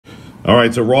All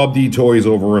right, so Rob D Toys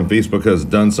over on Facebook has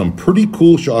done some pretty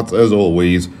cool shots, as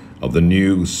always, of the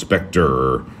new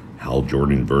Spectre Hal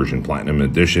Jordan version Platinum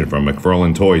Edition from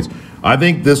McFarlane Toys. I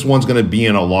think this one's going to be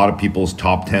in a lot of people's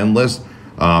top 10 list.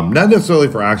 Not necessarily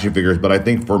for action figures, but I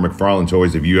think for McFarlane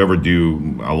Toys, if you ever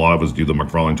do, a lot of us do the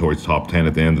McFarlane Toys top 10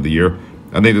 at the end of the year,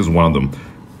 I think this is one of them.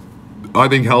 I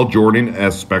think Hal Jordan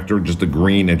as Spectre, just the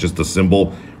green and just the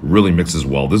symbol, really mixes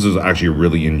well. This is actually a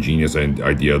really ingenious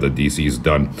idea that DC's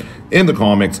done in the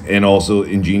comics, and also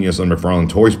ingenious on McFarlane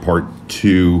Toys' part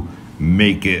to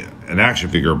make it an action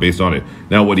figure based on it.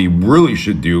 Now, what he really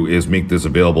should do is make this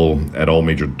available at all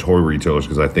major toy retailers,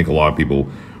 because I think a lot of people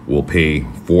will pay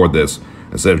for this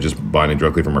instead of just buying it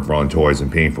directly from McFarlane Toys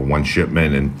and paying for one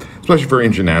shipment, and especially for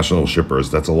international shippers,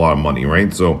 that's a lot of money,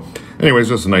 right? So anyways,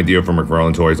 just an idea from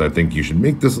McFarlane Toys. I think you should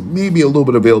make this maybe a little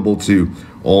bit available to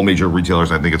all major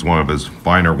retailers. I think it's one of his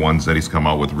finer ones that he's come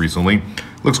out with recently.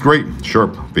 Looks great,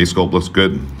 sharp, face sculpt looks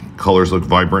good, colors look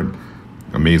vibrant,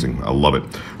 amazing, I love it.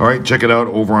 All right, check it out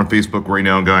over on Facebook right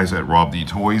now, guys, at Rob D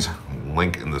Toys.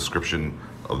 Link in the description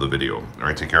of the video. All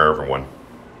right, take care, everyone.